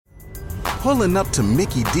Pulling up to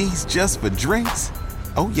Mickey D's just for drinks?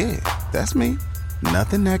 Oh yeah, that's me.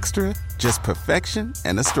 Nothing extra, just perfection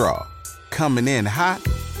and a straw. Coming in hot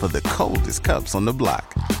for the coldest cups on the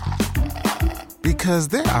block. Because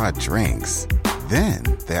there are drinks. Then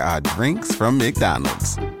there are drinks from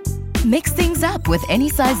McDonald's. Mix things up with any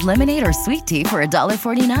size lemonade or sweet tea for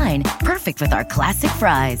 $1.49. Perfect with our classic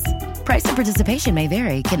fries. Price and participation may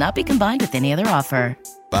vary. Cannot be combined with any other offer.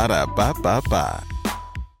 Ba-da-ba-ba-ba.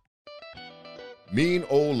 Mean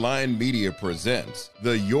Old Line Media presents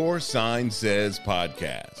the Your Sign Says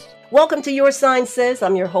podcast. Welcome to Your Sign Says.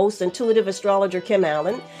 I'm your host, intuitive astrologer Kim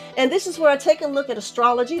Allen, and this is where I take a look at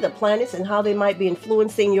astrology, the planets, and how they might be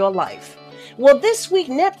influencing your life. Well, this week,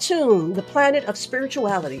 Neptune, the planet of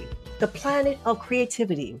spirituality, the planet of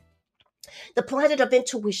creativity, the planet of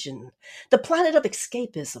intuition, the planet of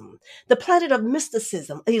escapism, the planet of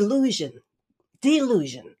mysticism, illusion,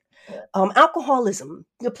 delusion, alcoholism,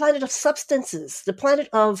 the planet of substances, the planet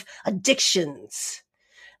of addictions,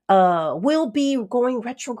 will be going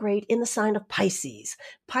retrograde in the sign of Pisces.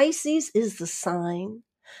 Pisces is the sign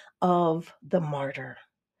of the martyr,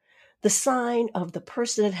 the sign of the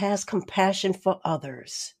person that has compassion for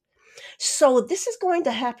others. So this is going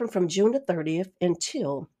to happen from June the 30th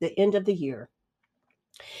until the end of the year.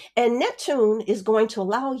 And Neptune is going to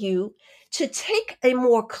allow you to take a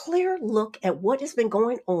more clear look at what has been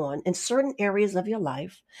going on in certain areas of your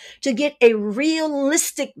life, to get a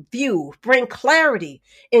realistic view, bring clarity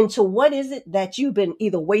into what is it that you've been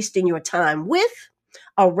either wasting your time with,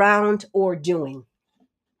 around, or doing.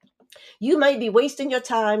 You may be wasting your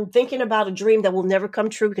time thinking about a dream that will never come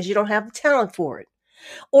true because you don't have the talent for it.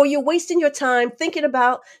 Or you're wasting your time thinking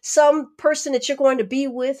about some person that you're going to be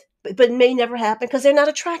with, but may never happen because they're not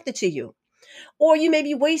attracted to you. Or you may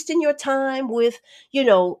be wasting your time with,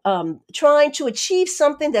 trying to achieve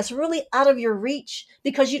something that's really out of your reach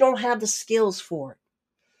because you don't have the skills for it.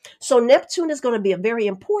 So Neptune is going to be a very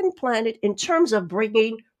important planet in terms of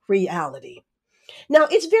bringing reality. Now,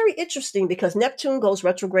 it's very interesting because Neptune goes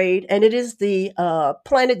retrograde and it is the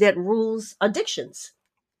planet that rules addictions.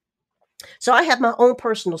 So I have my own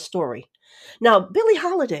personal story. Now, Billie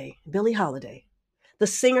Holiday, the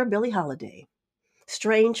singer Billie Holiday,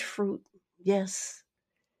 Strange Fruit, yes.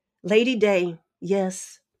 Lady Day,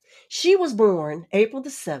 yes. She was born April the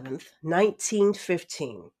 7th,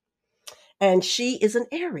 1915, and she is an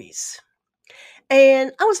Aries.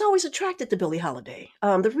 And I was always attracted to Billie Holiday.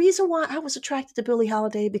 The reason why I was attracted to Billie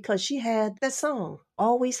Holiday because she had that song,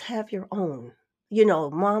 Always Have Your Own. You know,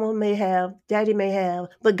 mama may have, daddy may have,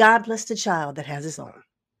 but God bless the child that has his own.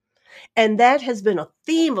 And that has been a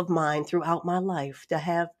theme of mine throughout my life, to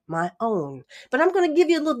have my own. But I'm going to give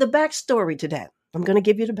you the backstory to that. I'm going to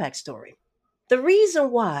give you the backstory. The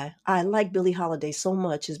reason why I like Billie Holiday so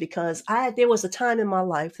much is because there was a time in my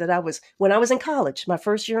life when I was in college, my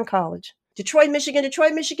first year in college. Detroit,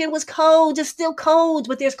 Michigan was cold. It's still cold,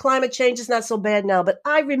 but there's climate change. It's not so bad now. But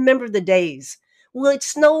I remember the days when it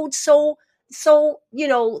snowed so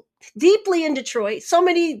deeply in Detroit, so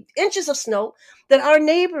many inches of snow that our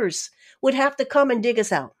neighbors would have to come and dig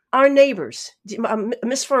us out. Our neighbors,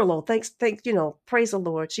 Miss Furlow, praise the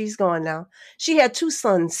Lord. She's gone now. She had two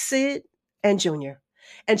sons, Sid and Junior,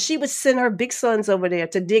 and she would send her big sons over there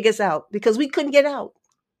to dig us out because we couldn't get out.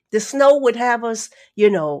 The snow would have us,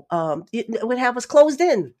 it would have us closed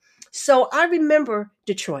in. So I remember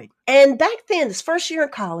Detroit. And back then, this first year in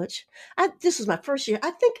college, this was my first year.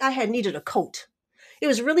 I think I had needed a coat. It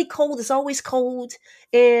was really cold. It's always cold.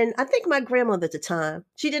 And I think my grandmother at the time,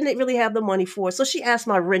 she didn't really have the money for it. So she asked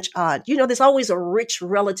my rich aunt. There's always a rich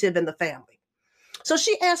relative in the family. So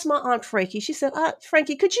she asked my Aunt Frankie. She said, Aunt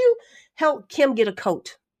Frankie, could you help Kim get a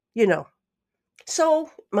coat? So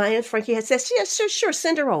my Aunt Frankie had said, yes, sure,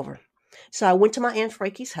 send her over. So I went to my Aunt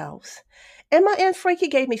Frankie's house. And my Aunt Frankie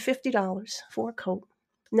gave me $50 for a coat.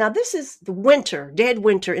 Now, this is the winter, dead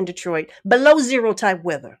winter in Detroit, below zero type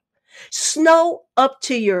weather. Snow up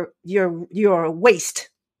to your waist,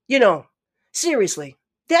 seriously.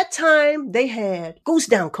 That time they had goose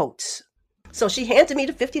down coats. So she handed me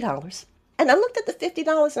the $50. And I looked at the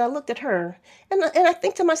 $50 and I looked at her and I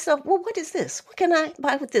think to myself, well, what is this? What can I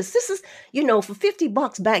buy with this? This is, for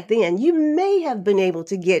 $50 back then, you may have been able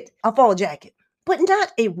to get a fall jacket, but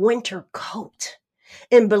not a winter coat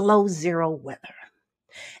in below zero weather.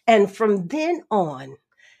 And from then on,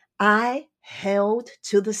 I held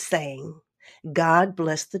to the saying, God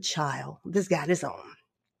bless the child that's got his own.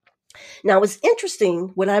 Now, it's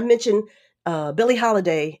interesting when I mentioned Billie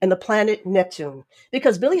Holiday and the planet Neptune,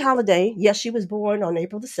 because Billie Holiday, yes, she was born on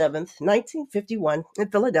April the 7th, 1951 in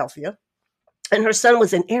Philadelphia. and her sun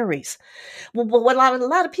was in Aries. Well, what a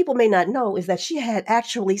lot of people may not know is that she had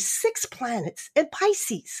actually 6 planets in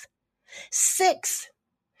Pisces. 6.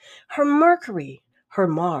 Her Mercury, her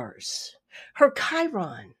Mars, her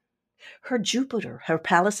Chiron, her Jupiter, her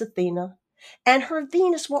Pallas Athena, and her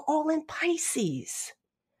Venus were all in Pisces.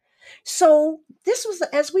 So this was,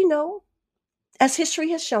 as we know, as history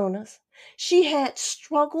has shown us, she had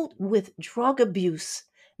struggled with drug abuse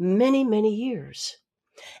many, many years.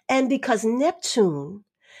 And because Neptune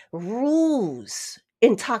rules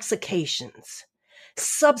intoxications,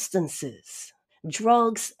 substances,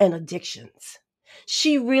 drugs, and addictions,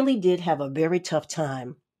 she really did have a very tough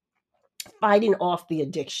time fighting off the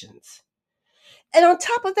addictions. And on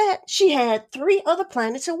top of that, she had 3 other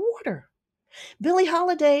planets in water. Billie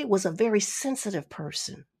Holiday was a very sensitive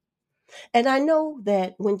person. And I know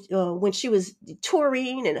that when she was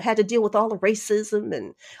touring and had to deal with all the racism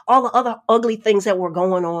and all the other ugly things that were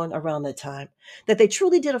going on around that time, that they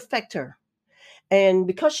truly did affect her. And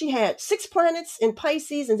because she had 6 planets in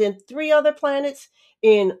Pisces and then 3 other planets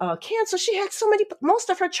in Cancer, she had so many. Most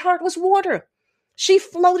of her chart was water. She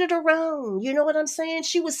floated around. You know what I'm saying?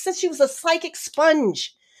 Since she was a psychic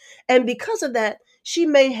sponge, and because of that, she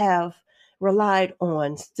may have relied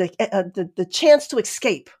on the chance to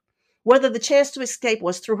escape, whether the chance to escape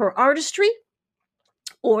was through her artistry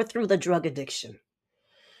or through the drug addiction.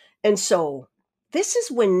 And so this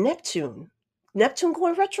is when Neptune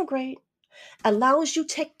going retrograde, allows you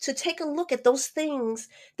to take a look at those things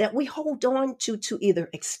that we hold on to either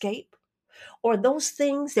escape or those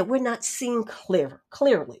things that we're not seeing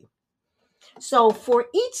clearly. So for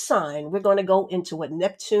each sign, we're going to go into what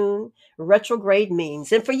Neptune retrograde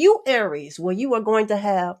means. And for you, Aries, where you are going to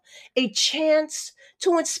have a chance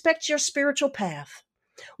to inspect your spiritual path.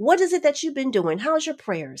 What is it that you've been doing? How's your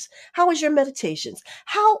prayers? How is your meditations?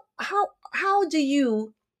 How do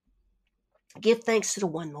you give thanks to the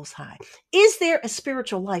one most high? Is there a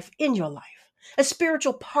spiritual life in your life? A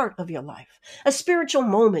spiritual part of your life? A spiritual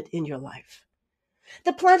moment in your life?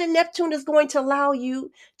 The planet Neptune is going to allow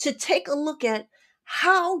you to take a look at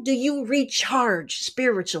how do you recharge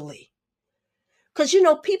spiritually? Because,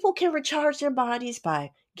 people can recharge their bodies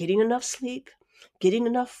by getting enough sleep, getting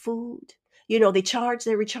enough food. They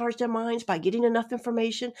recharge their minds by getting enough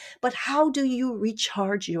information. But how do you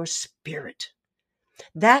recharge your spirit?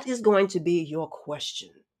 That is going to be your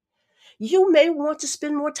question. You may want to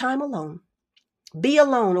spend more time alone. Be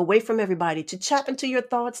alone, away from everybody, to tap into your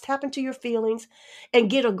thoughts, tap into your feelings, and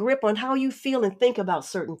get a grip on how you feel and think about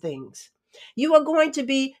certain things. You are going to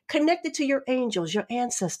be connected to your angels, your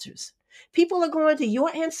ancestors.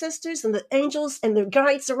 Your ancestors and the angels and the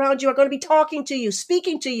guides around you are going to be talking to you,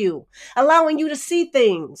 speaking to you, allowing you to see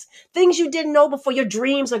things you didn't know before. Your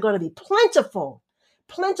dreams are going to be plentiful,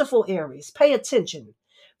 Aries. Pay attention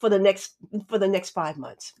for the next 5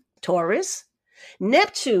 months. Taurus,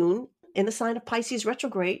 Neptune in the sign of Pisces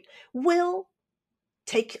retrograde will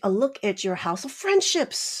take a look at your house of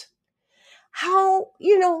friendships. How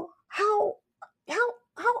are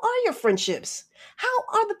your friendships? How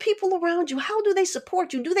are the people around you? How do they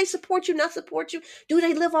support you? Do they support you, not support you? Do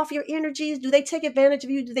they live off your energies? Do they take advantage of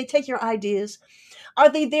you? Do they take your ideas? Are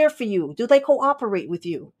they there for you? Do they cooperate with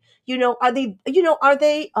you? Are they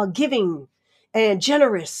giving and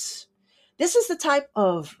generous? This is the type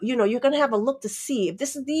of, you're going to have a look to see if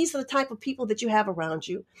these are the type of people that you have around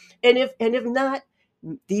you. And if not,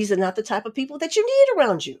 these are not the type of people that you need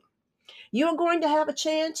around you. You're going to have a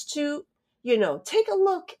chance to, take a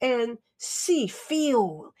look and see,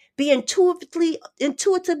 feel, be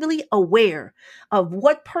intuitively aware of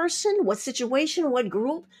what person, what situation, what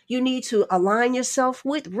group you need to align yourself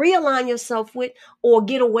with, realign yourself with, or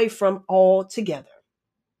get away from altogether.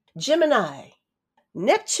 Gemini,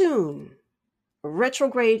 Neptune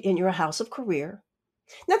retrograde in your house of career.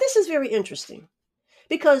 Now, this is very interesting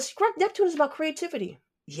because Neptune is about creativity.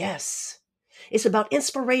 Yes. It's about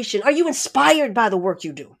inspiration. Are you inspired by the work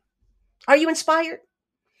you do? Are you inspired?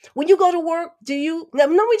 When you go to work,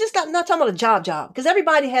 we just not talking about a job, because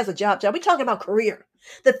everybody has a job. We're talking about career.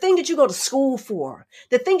 The thing that you go to school for,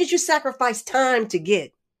 the thing that you sacrifice time to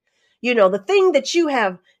get, the thing that you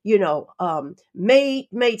have,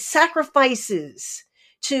 made sacrifices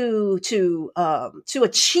to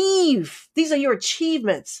achieve. These are your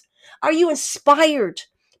achievements. Are you inspired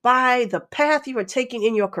by the path you are taking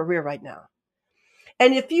in your career right now?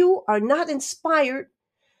 And if you are not inspired,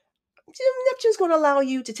 Neptune's going to allow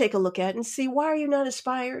you to take a look at and see, why are you not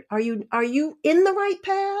inspired? Are you in the right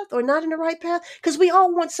path or not in the right path? Because we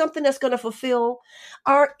all want something that's going to fulfill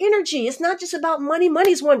our energy. It's not just about money.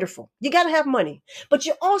 Money's wonderful. You got to have money, but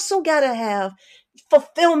you also got to have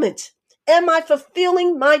fulfillment Am I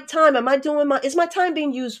fulfilling my time? Is my time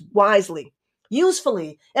being used wisely,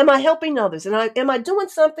 usefully? Am I helping others? And am I doing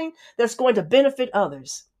something that's going to benefit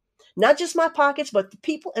others? Not just my pockets, but the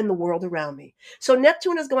people and the world around me. So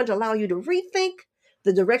Neptune is going to allow you to rethink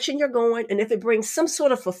the direction you're going. And if it brings some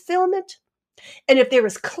sort of fulfillment, and if there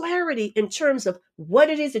is clarity in terms of what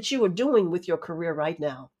it is that you are doing with your career right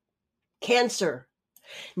now. Cancer.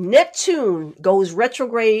 Neptune goes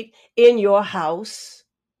retrograde in your house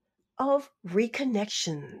of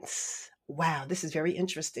reconnections. Wow, this is very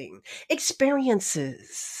interesting.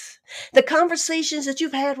 Experiences. The conversations that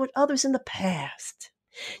you've had with others in the past.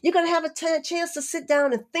 You're going to have a chance to sit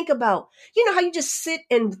down and think about, how you just sit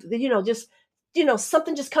and,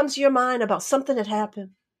 something just comes to your mind about something that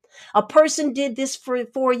happened. A person did this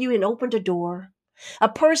for you and opened a door. A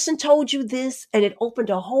person told you this and it opened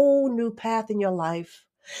a whole new path in your life.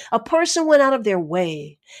 A person went out of their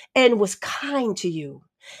way and was kind to you.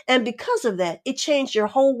 And because of that, it changed your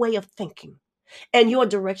whole way of thinking and your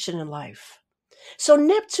direction in life. So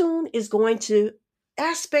Neptune is going to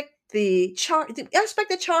aspect the chart,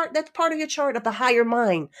 that's part of your chart of the higher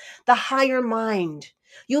mind. The higher mind.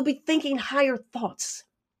 You'll be thinking higher thoughts.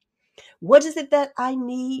 What is it that I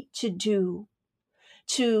need to do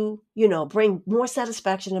to, bring more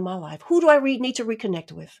satisfaction in my life? Who do I need to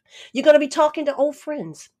reconnect with? You're going to be talking to old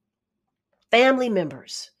friends, family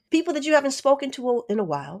members, people that you haven't spoken to in a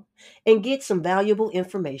while, and get some valuable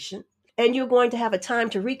information. And you're going to have a time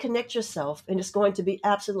to reconnect yourself, and it's going to be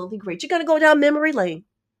absolutely great. You're going to go down memory lane,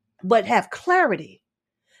 but have clarity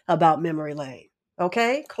about memory lane.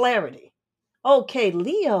 Okay? Clarity. Okay,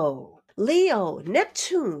 Leo.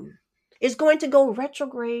 Neptune is going to go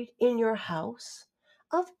retrograde in your house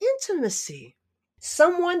of intimacy.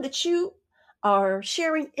 Someone that you are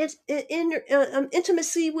sharing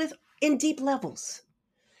intimacy with in deep levels.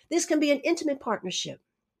 This can be an intimate partnership.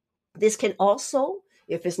 This can also,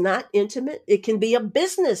 if it's not intimate, it can be a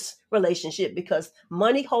business relationship because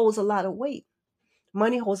money holds a lot of weight.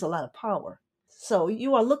 Money holds a lot of power. So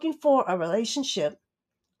you are looking for a relationship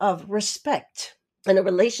of respect and a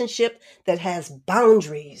relationship that has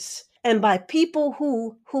boundaries, and by people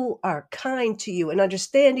who are kind to you and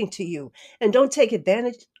understanding to you and don't take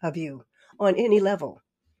advantage of you on any level.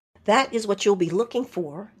 That is what you'll be looking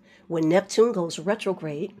for when Neptune goes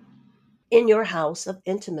retrograde in your house of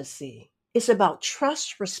intimacy. It's about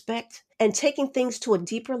trust, respect, and taking things to a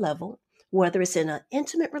deeper level, whether it's in an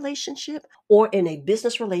intimate relationship or in a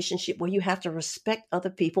business relationship where you have to respect other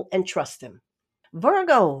people and trust them.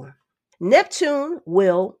 Virgo, Neptune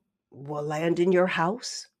will land in your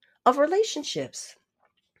house of relationships.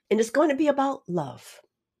 And it's going to be about love.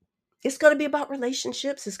 It's going to be about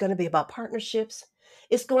relationships. It's going to be about partnerships.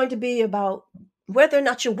 It's going to be about whether or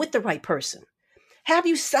not you're with the right person. Have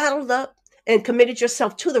you saddled up and committed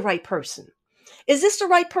yourself to the right person? Is this the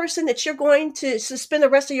right person that you're going to spend the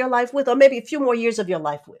rest of your life with, or maybe a few more years of your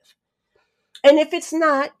life with? And if this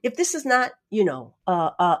is not,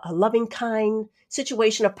 a loving, kind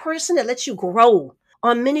situation, a person that lets you grow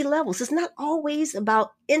on many levels, it's not always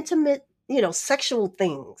about intimate, sexual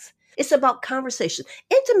things. It's about conversation.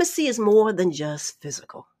 Intimacy is more than just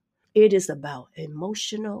physical. It is about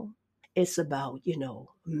emotional. It's about,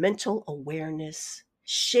 mental awareness,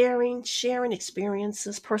 sharing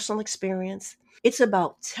experiences, personal experience. It's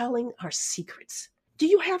about telling our secrets. Do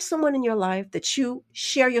you have someone in your life that you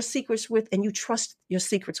share your secrets with and you trust your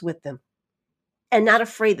secrets with them and not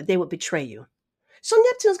afraid that they would betray you? So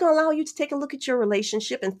Neptune's going to allow you to take a look at your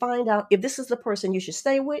relationship and find out if this is the person you should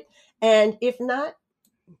stay with. And if not,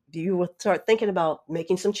 you will start thinking about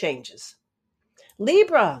making some changes.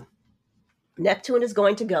 Libra, Neptune is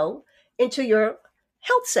going to go into your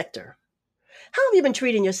health sector. How have you been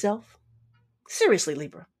treating yourself? Seriously,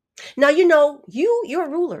 Libra. Now, your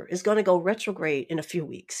ruler is going to go retrograde in a few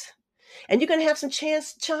weeks. And you're going to have some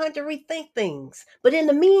time to rethink things. But in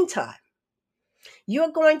the meantime,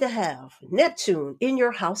 you're going to have Neptune in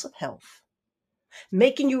your house of health,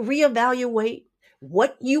 making you reevaluate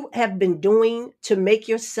what you have been doing to make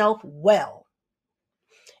yourself well.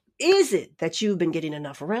 Is it that you've been getting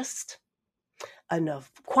enough rest,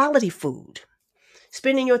 enough quality food,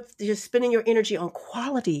 spending your energy on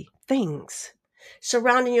quality things,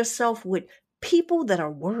 surrounding yourself with people that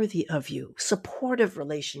are worthy of you, supportive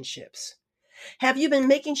relationships? Have you been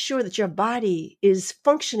making sure that your body is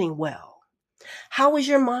functioning well? How is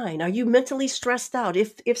your mind? Are you mentally stressed out?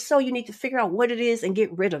 If so, you need to figure out what it is and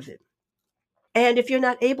get rid of it. And if you're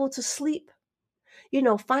not able to sleep,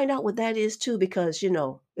 find out what that is too, because,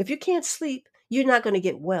 if you can't sleep, you're not going to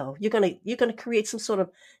get well. You're going to create some sort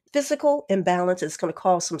of physical imbalance. It's going to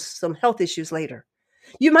cause some health issues later.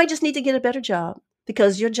 You might just need to get a better job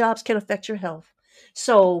because your jobs can affect your health.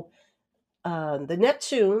 So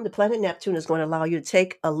the planet Neptune is going to allow you to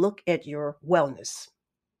take a look at your wellness.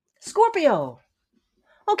 Scorpio.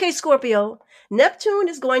 Okay, Scorpio, Neptune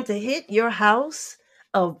is going to hit your house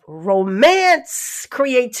of romance,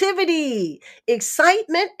 creativity,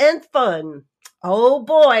 excitement, and fun. Oh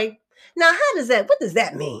boy. Now, what does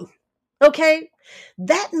that mean? Okay,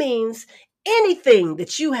 that means anything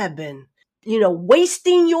that you have been,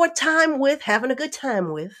 wasting your time with, having a good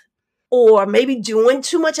time with, or maybe doing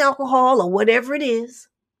too much alcohol or whatever it is,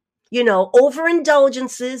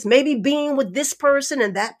 overindulgences, maybe being with this person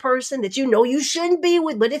and that person that you shouldn't be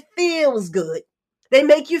with, but it feels good. They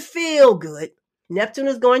make you feel good. Neptune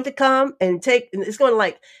is going to come and it's going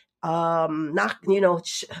to knock,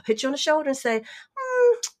 hit you on the shoulder and say,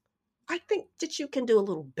 I think that you can do a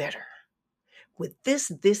little better with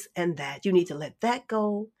this, and that. You need to let that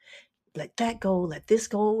go, let that go, let this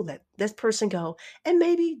go, let this person go, and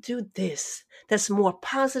maybe do this that's more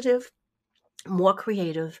positive, more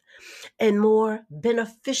creative, and more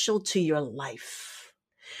beneficial to your life.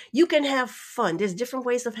 You can have fun. There's different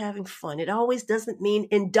ways of having fun. It always doesn't mean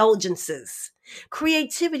indulgences.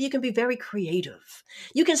 Creativity, you can be very creative.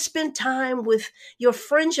 You can spend time with your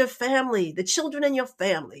friends, your family, the children in your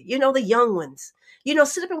family, the young ones.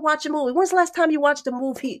 Sit up and watch a movie. When's the last time you watched a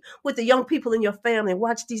movie with the young people in your family and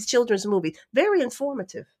watch these children's movies? Very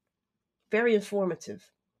informative. Very informative.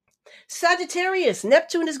 Sagittarius,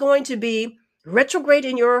 Neptune is going to be retrograde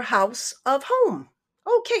in your house of home.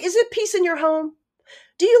 Okay, is it peace in your home?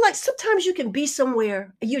 Do you sometimes you can be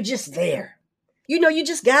somewhere and you're just there. You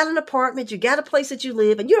just got an apartment, you got a place that you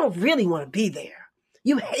live, and you don't really want to be there.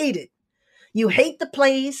 You hate it. You hate the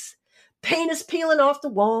place. Paint is peeling off the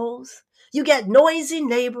walls. You got noisy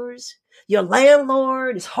neighbors. Your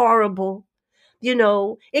landlord is horrible.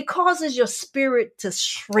 It causes your spirit to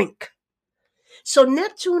shrink. So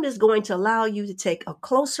Neptune is going to allow you to take a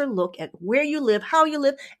closer look at where you live, how you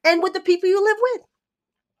live, and with the people you live with.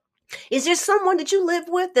 Is there someone that you live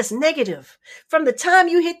with that's negative? From the time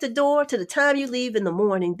you hit the door to the time you leave in the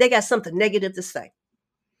morning, they got something negative to say.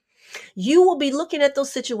 You will be looking at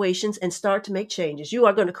those situations and start to make changes. You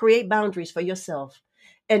are going to create boundaries for yourself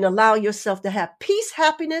and allow yourself to have peace,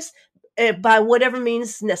 happiness, by whatever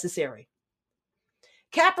means necessary.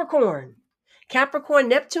 Capricorn,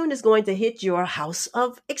 Neptune is going to hit your house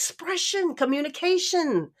of expression,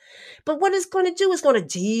 communication. But what it's going to do is going to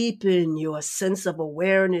deepen your sense of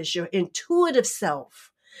awareness, your intuitive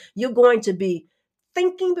self. You're going to be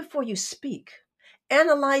thinking before you speak,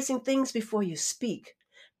 analyzing things before you speak,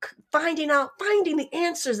 finding the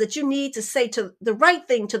answers that you need to say to the right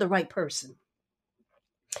thing to the right person.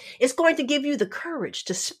 It's going to give you the courage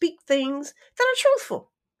to speak things that are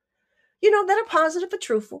truthful, that are positive but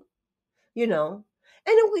truthful. And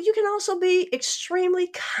you can also be extremely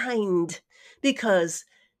kind, because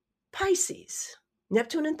Pisces,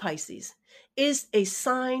 Neptune in Pisces, is a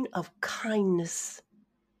sign of kindness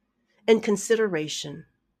and consideration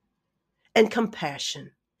and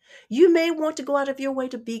compassion. You may want to go out of your way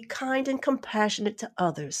to be kind and compassionate to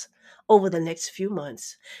others over the next few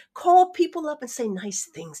months. Call people up and say nice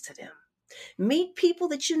things to them. Meet people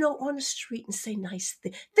that you know on the street and say nice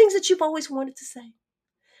things that you've always wanted to say.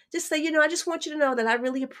 Just say, I just want you to know that I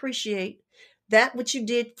really appreciate that what you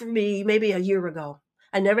did for me maybe a year ago.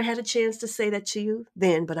 I never had a chance to say that to you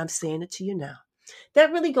then, but I'm saying it to you now.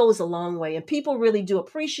 That really goes a long way, and people really do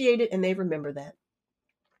appreciate it, and they remember that.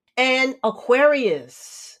 And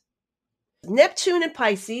Aquarius, Neptune and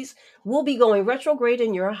Pisces will be going retrograde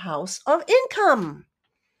in your house of income.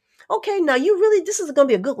 Okay, now this is going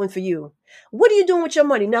to be a good one for you. What are you doing with your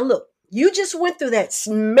money? Now look, you just went through that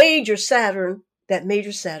major Saturn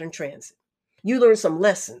transit. You learned some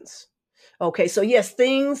lessons. Okay, so yes,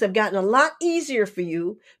 things have gotten a lot easier for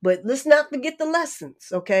you, but let's not forget the lessons,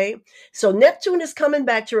 okay? So Neptune is coming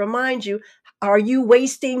back to remind you, are you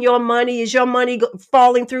wasting your money? Is your money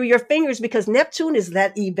falling through your fingers? Because Neptune is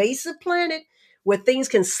that evasive planet where things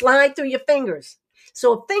can slide through your fingers.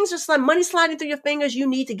 So if things are money sliding through your fingers, you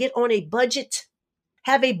need to get on a budget.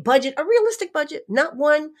 Have a budget, a realistic budget, not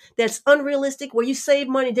one that's unrealistic where you save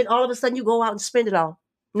money, then all of a sudden you go out and spend it all.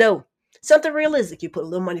 No, something realistic. You put a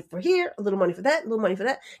little money for here, a little money for that, a little money for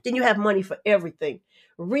that. Then you have money for everything.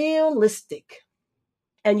 Realistic.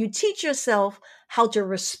 And you teach yourself how to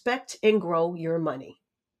respect and grow your money.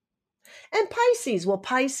 And Pisces,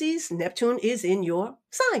 Pisces, Neptune is in your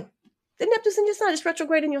sign. The Neptune's in your sign. It's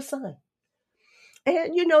retrograde in your sign.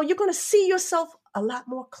 And you're going to see yourself a lot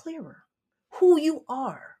more clearer. Who you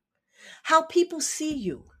are, how people see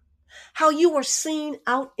you, how you are seen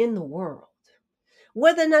out in the world,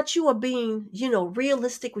 whether or not you are being,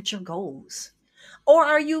 realistic with your goals. Or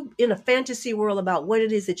are you in a fantasy world about what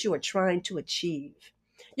it is that you are trying to achieve?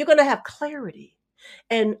 You're going to have clarity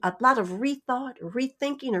and a lot of rethought,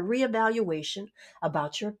 rethinking, and reevaluation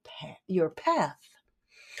about your path.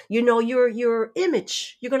 Your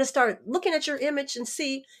image. You're going to start looking at your image and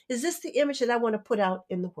see, is this the image that I want to put out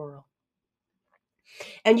in the world?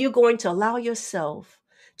 And you're going to allow yourself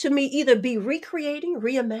to either be recreating,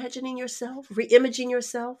 reimagining yourself, reimaging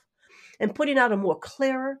yourself, and putting out a more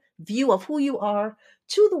clearer view of who you are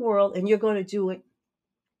to the world. And you're going to do it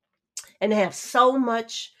and have so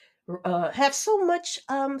much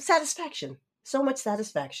satisfaction, so much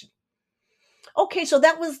satisfaction. Okay, so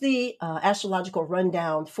that was the astrological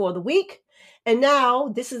rundown for the week. And now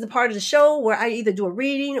this is the part of the show where I either do a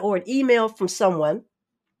reading or an email from someone.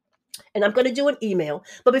 And I'm going to do an email.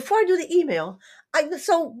 But before I do the email,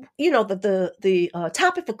 the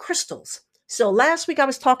topic for crystals. So last week I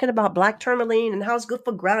was talking about black tourmaline and how it's good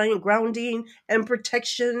for grounding and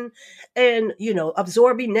protection and,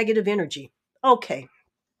 absorbing negative energy. Okay,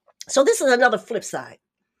 so this is another flip side.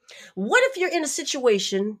 What if you're in a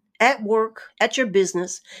situation at work, at your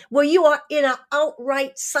business, where you are in an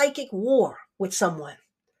outright psychic war with someone?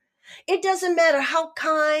 It doesn't matter how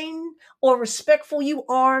kind or respectful you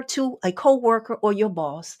are to a coworker or your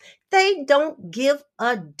boss. They don't give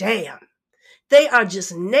a damn. They are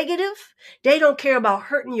just negative. They don't care about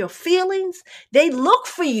hurting your feelings. They look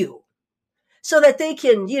for you so that they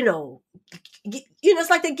can, it's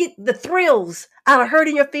like they get the thrills out of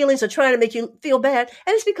hurting your feelings or trying to make you feel bad.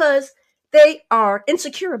 And it's because they are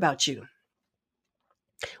insecure about you.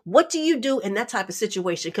 What do you do in that type of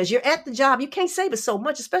situation? Because you're at the job, you can't say but so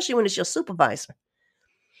much, especially when it's your supervisor.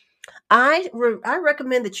 I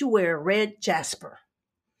recommend that you wear red jasper.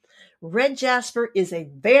 Red jasper is a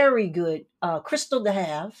very good crystal to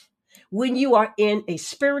have when you are in a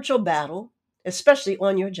spiritual battle, especially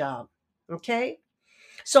on your job. Okay?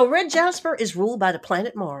 So red jasper is ruled by the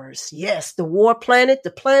planet Mars. Yes, the war planet,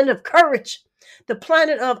 the planet of courage, the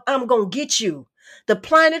planet of I'm going to get you, the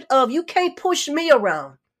planet of you can't push me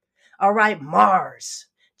around. All right, Mars.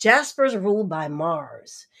 Jasper is ruled by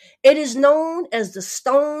Mars. It is known as the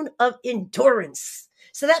stone of endurance.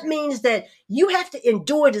 So that means that you have to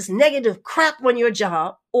endure this negative crap on your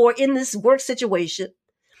job or in this work situation.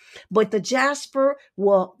 But the jasper,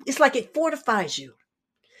 it's like it fortifies you.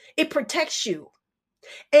 It protects you.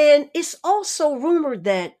 And it's also rumored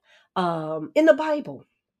that in the Bible,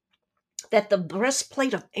 that the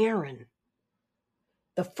breastplate of Aaron,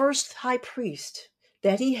 the first high priest,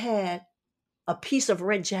 that he had a piece of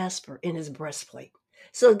red jasper in his breastplate.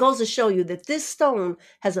 So it goes to show you that this stone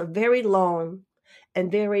has a very long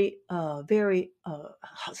and very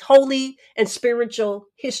holy and spiritual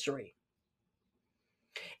history.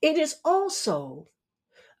 It is also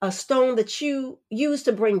a stone that you use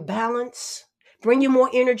to bring balance, bring you more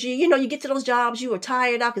energy. You get to those jobs, you are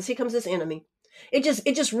tired out because here comes this enemy. It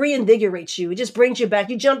just reinvigorates you. It just brings you back.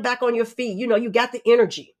 You jump back on your feet. You got the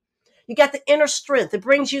energy. You got the inner strength. It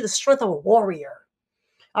brings you the strength of a warrior.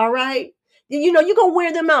 All right. You're going to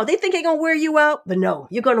wear them out. They think they're going to wear you out, but no,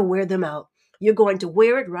 you're going to wear them out. You're going to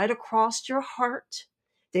wear it right across your heart.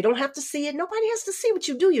 They don't have to see it. Nobody has to see what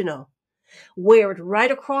you do. Wear it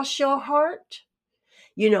right across your heart.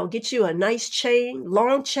 Get you a nice chain,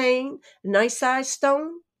 long chain, nice size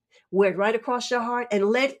stone. Wear it right across your heart and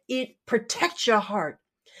let it protect your heart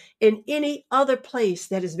in any other place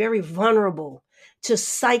that is very vulnerable to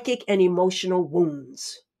psychic and emotional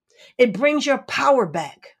wounds. It brings your power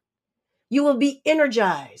back. You will be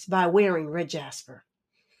energized by wearing red jasper.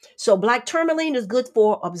 So black tourmaline is good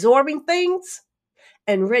for absorbing things,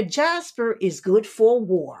 and red jasper is good for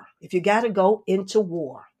war. If you got to go into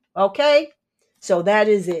war. Okay? So that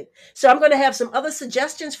is it. So I'm going to have some other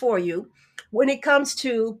suggestions for you when it comes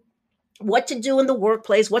to what to do in the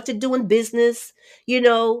workplace, what to do in business,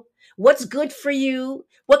 what's good for you,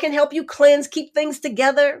 what can help you cleanse, keep things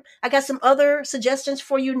together. I got some other suggestions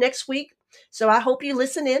for you next week. So I hope you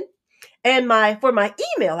listen in. And for my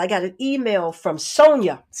email, I got an email from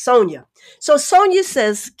Sonia. So Sonia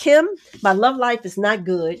says, Kim, my love life is not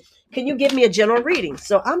good. Can you give me a general reading?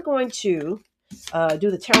 So I'm going to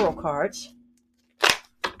do the tarot cards.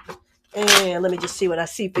 And let me just see what I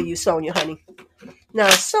see for you, Sonia, honey. Now,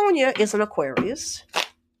 Sonia is an Aquarius.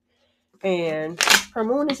 And her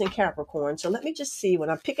moon is in Capricorn. So let me just see what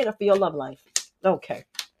I'm picking up for your love life. Okay.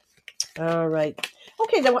 All right.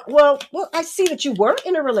 Okay. Well, I see that you were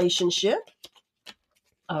in a relationship.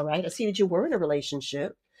 All right. I see that you were in a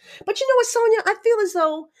relationship. But you know what, Sonia? I feel as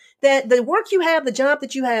though that the work you have, the job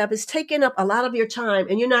that you have is taking up a lot of your time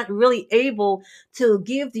and you're not really able to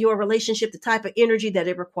give your relationship the type of energy that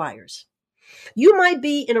it requires. You might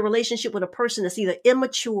be in a relationship with a person that's either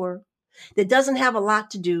immature, that doesn't have a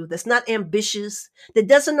lot to do, that's not ambitious, that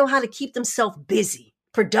doesn't know how to keep themselves busy,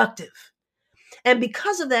 productive. And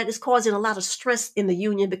because of that, it's causing a lot of stress in the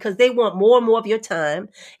union because they want more and more of your time.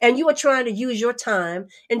 And you are trying to use your time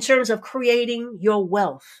in terms of creating your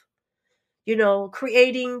wealth,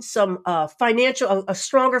 creating some a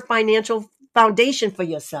stronger financial foundation for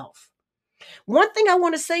yourself. One thing I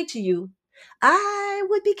want to say to you, I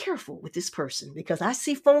would be careful with this person because I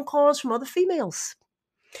see phone calls from other females.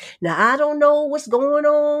 Now, I don't know what's going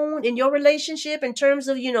on in your relationship in terms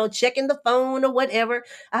of, checking the phone or whatever.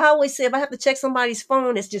 I always say if I have to check somebody's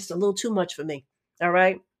phone, it's just a little too much for me. All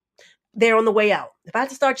right. They're on the way out. If I have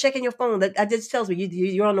to start checking your phone, that just tells me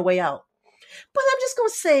you're on the way out. But I'm just going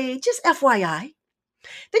to say, just FYI,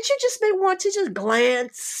 that you just may want to just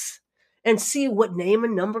glance and see what name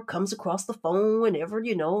and number comes across the phone whenever,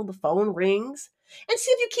 the phone rings, and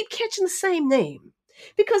see if you keep catching the same name.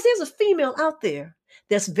 Because there's a female out there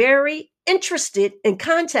that's very interested in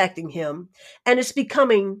contacting him, and it's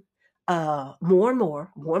becoming more and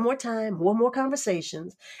more time, more and more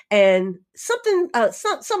conversations, and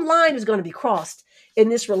some line is going to be crossed in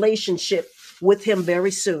this relationship with him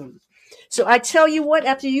very soon. So I tell you what,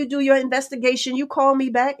 after you do your investigation, you call me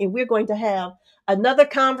back and we're going to have another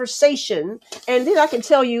conversation. And then I can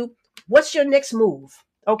tell you what's your next move.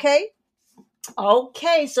 Okay.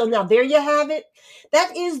 Okay. So now there you have it.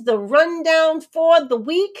 That is the rundown for the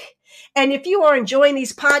week. And if you are enjoying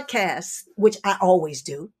these podcasts, which I always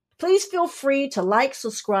do, please feel free to like,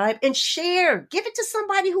 subscribe, and share. Give it to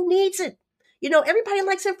somebody who needs it. Everybody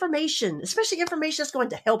likes information, especially information that's going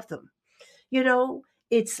to help them.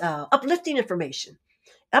 It's uplifting information,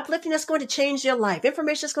 uplifting that's going to change their life,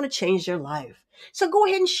 information that's going to change their life. So go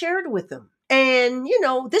ahead and share it with them. And,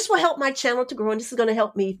 this will help my channel to grow. And this is going to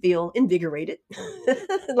help me feel invigorated.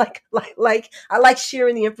 like I like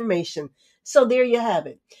sharing the information. So there you have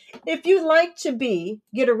it. If you'd like to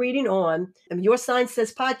get a reading on Your Sign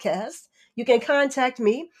Says podcast, you can contact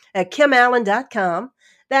me at kimallen.com.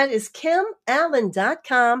 That is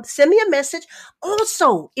kimallen.com. Send me a message.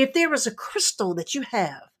 Also, if there is a crystal that you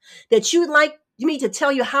have that you'd like me to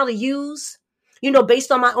tell you how to use, based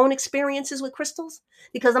on my own experiences with crystals,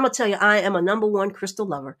 because I'm going to tell you, I am a number one crystal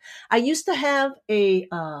lover. I used to have a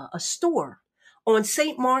store on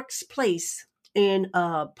St. Mark's Place in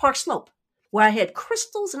Park Slope, where I had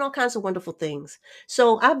crystals and all kinds of wonderful things.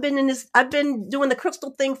 So I've been doing the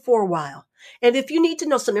crystal thing for a while. And if you need to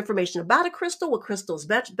know some information about a crystal, what crystal is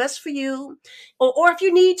best for you, or if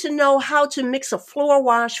you need to know how to mix a floor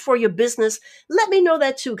wash for your business, let me know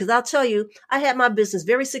that too. Because I'll tell you, I had my business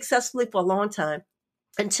very successfully for a long time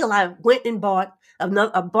until I went and bought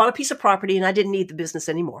a piece of property and I didn't need the business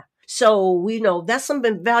anymore. So that's some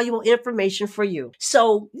valuable information for you.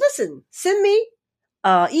 So listen, send me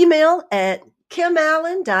email at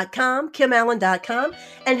kimallen.com,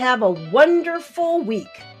 and have a wonderful week.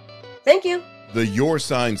 Thank you. The Your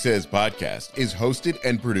Sign Says podcast is hosted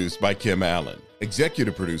and produced by Kim Allen.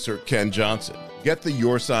 Executive producer, Ken Johnson. Get the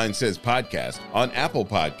Your Sign Says podcast on Apple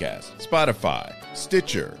Podcasts, Spotify,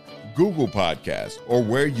 Stitcher, Google Podcasts, or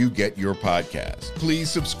where you get your podcasts. Please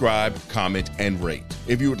subscribe, comment, and rate.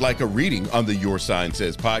 If you would like a reading on the Your Sign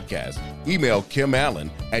Says podcast, email Kim Allen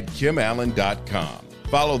at kimallen.com.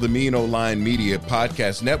 Follow the Mean O-Line Media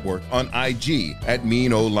Podcast Network on IG at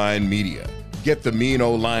Mean O-Line Media. Get the Mean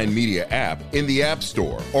O-Line Media app in the App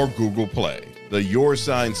Store or Google Play. The Your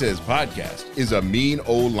Sign Says podcast is a Mean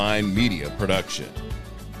O-Line Media production.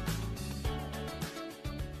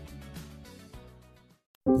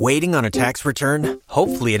 Waiting on a tax return?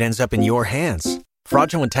 Hopefully it ends up in your hands.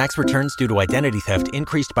 Fraudulent tax returns due to identity theft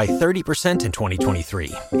increased by 30% in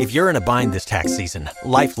 2023. If you're in a bind this tax season,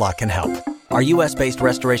 LifeLock can help. Our U.S.-based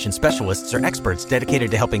restoration specialists are experts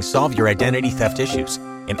dedicated to helping solve your identity theft issues.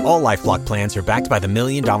 And all LifeLock plans are backed by the $1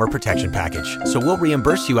 Million Protection Package. So we'll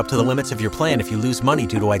reimburse you up to the limits of your plan if you lose money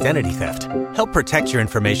due to identity theft. Help protect your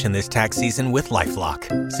information this tax season with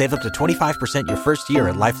LifeLock. Save up to 25% your first year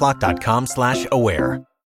at LifeLock.com/aware.